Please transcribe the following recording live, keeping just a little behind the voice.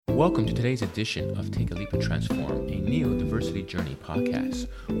Welcome to today's edition of Take a Leap and Transform, a Neurodiversity Journey podcast,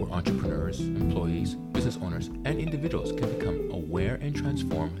 where entrepreneurs, employees, business owners, and individuals can become aware and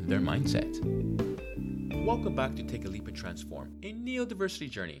transform their mindset. Welcome back to Take a Leap and Transform, a Neurodiversity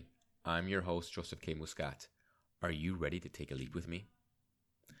Journey. I'm your host, Joseph K. Muscat. Are you ready to take a leap with me?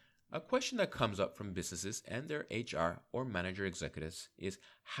 A question that comes up from businesses and their HR or manager executives is,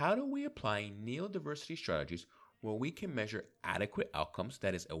 how do we apply neurodiversity strategies where we can measure adequate outcomes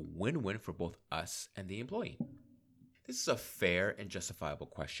that is a win-win for both us and the employee? This is a fair and justifiable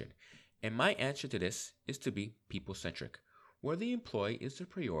question, and my answer to this is to be people-centric, where the employee is the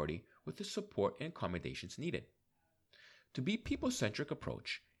priority with the support and accommodations needed. To be people-centric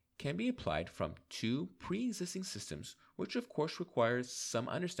approach can be applied from two pre-existing systems, which of course requires some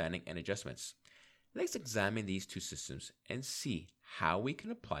understanding and adjustments. Let's examine these two systems and see how we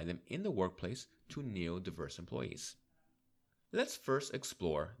can apply them in the workplace to neurodiverse employees. Let's first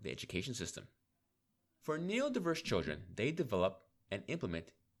explore the education system. For neurodiverse children, they develop and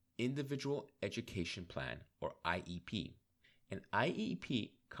implement Individual Education Plan, or IEP. An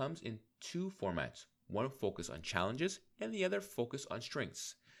IEP comes in two formats, one focused on challenges and the other focused on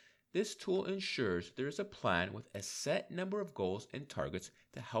strengths. This tool ensures there is a plan with a set number of goals and targets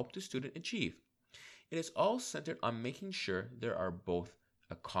to help the student achieve. It is all centered on making sure there are both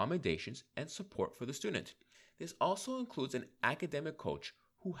accommodations and support for the student. This also includes an academic coach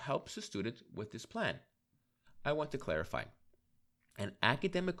who helps the student with this plan. I want to clarify. An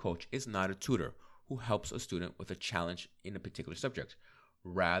academic coach is not a tutor who helps a student with a challenge in a particular subject.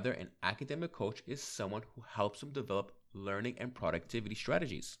 Rather, an academic coach is someone who helps them develop learning and productivity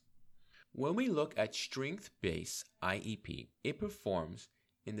strategies. When we look at strength-based IEP, it performs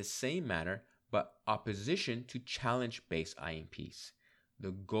in the same manner but opposition to challenge-based IEPs.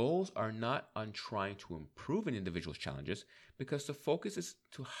 The goals are not on trying to improve an individual's challenges because the focus is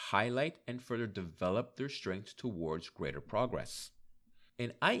to highlight and further develop their strengths towards greater progress.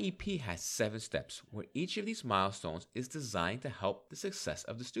 An IEP has 7 steps where each of these milestones is designed to help the success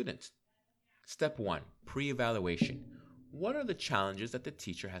of the student. Step 1, pre-evaluation. What are the challenges that the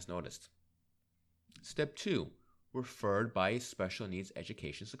teacher has noticed? Step 2, referred by a special needs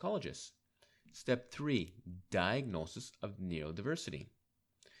education psychologist. Step 3, diagnosis of neurodiversity.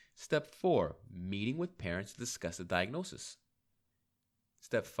 Step 4, meeting with parents to discuss the diagnosis.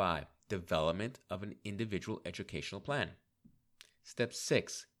 Step 5, development of an individual educational plan. Step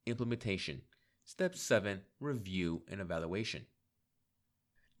 6, implementation. Step 7, review and evaluation.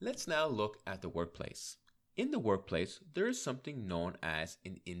 Let's now look at the workplace. In the workplace, there is something known as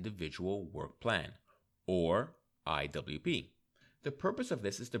an individual work plan, or IWP. The purpose of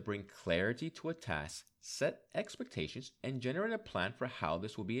this is to bring clarity to a task, set expectations, and generate a plan for how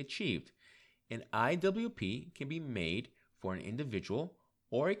this will be achieved. An IWP can be made for an individual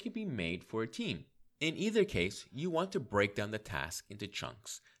or it can be made for a team. In either case, you want to break down the task into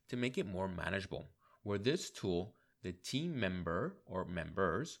chunks to make it more manageable, where this tool, the team member or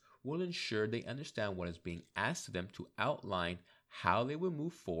members, will ensure they understand what is being asked of them to outline how they will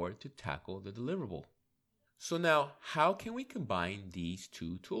move forward to tackle the deliverable. So now, how can we combine these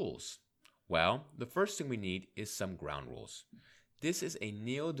two tools? Well, the first thing we need is some ground rules. This is a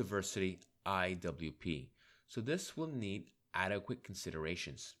neurodiversity IWP, so this will need adequate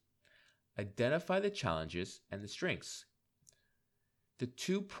considerations. Identify the challenges and the strengths. The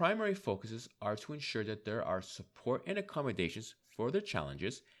two primary focuses are to ensure that there are support and accommodations for their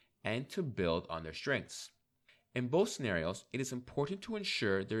challenges and to build on their strengths. In both scenarios, it is important to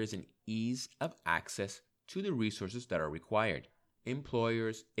ensure there is an ease of access to the resources that are required.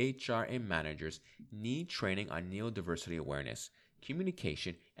 Employers, HR, and managers need training on neurodiversity awareness,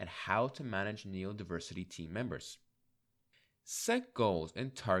 communication, and how to manage neurodiversity team members. Set goals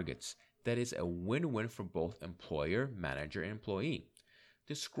and targets that is a win-win for both employer, manager, and employee.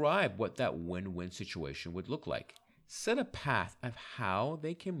 Describe what that win-win situation would look like. Set a path of how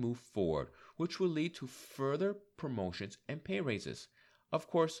they can move forward, which will lead to further promotions and pay raises. Of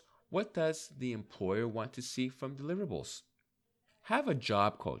course, what does the employer want to see from deliverables? Have a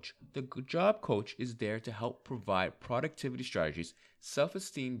job coach. The job coach is there to help provide productivity strategies,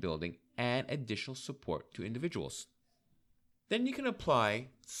 self-esteem building, and additional support to individuals. Then you can apply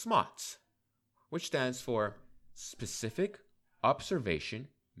SMOTS, which stands for specific, observation,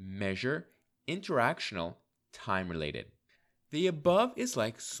 measure, interactional, time-related. The above is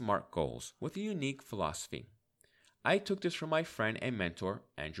like SMART goals with a unique philosophy. I took this from my friend and mentor,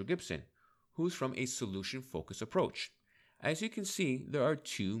 Andrew Gibson, who's from a solution-focused approach. As you can see, there are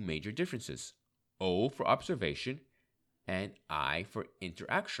two major differences, O for observation and I for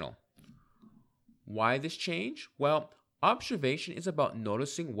interactional. Why this change? Well, Observation is about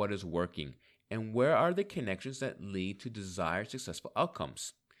noticing what is working and where are the connections that lead to desired successful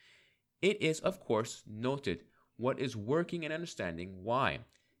outcomes. It is, of course, noted what is working and understanding why.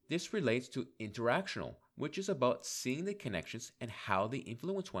 This relates to interactional, which is about seeing the connections and how they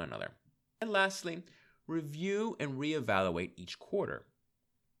influence one another. And lastly, review and reevaluate each quarter.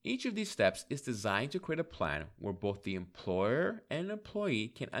 Each of these steps is designed to create a plan where both the employer and employee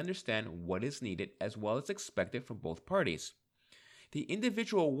can understand what is needed as well as expected from both parties. The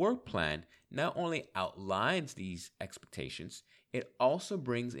individual work plan not only outlines these expectations, it also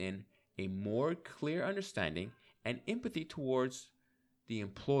brings in a more clear understanding and empathy towards the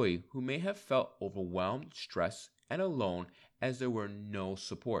employee who may have felt overwhelmed, stressed, and alone as there were no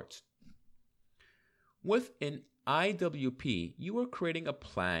support. With an IWP, you are creating a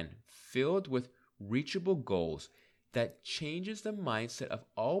plan filled with reachable goals that changes the mindset of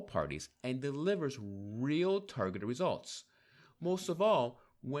all parties and delivers real targeted results. Most of all,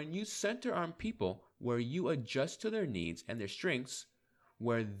 when you center on people where you adjust to their needs and their strengths,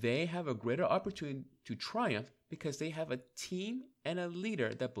 where they have a greater opportunity to triumph because they have a team and a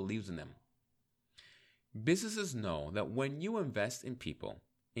leader that believes in them. Businesses know that when you invest in people,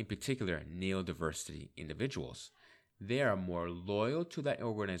 in particular neurodiversity individuals, they are more loyal to that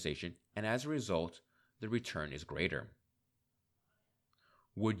organization, and as a result, the return is greater.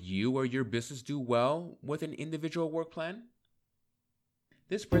 Would you or your business do well with an individual work plan?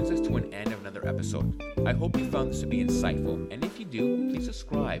 This brings us to an end of another episode. I hope you found this to be insightful, and if you do, please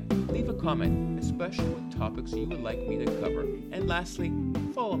subscribe, leave a comment, especially with topics you would like me to cover, and lastly,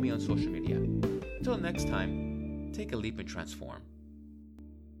 follow me on social media. Until next time, take a leap and transform.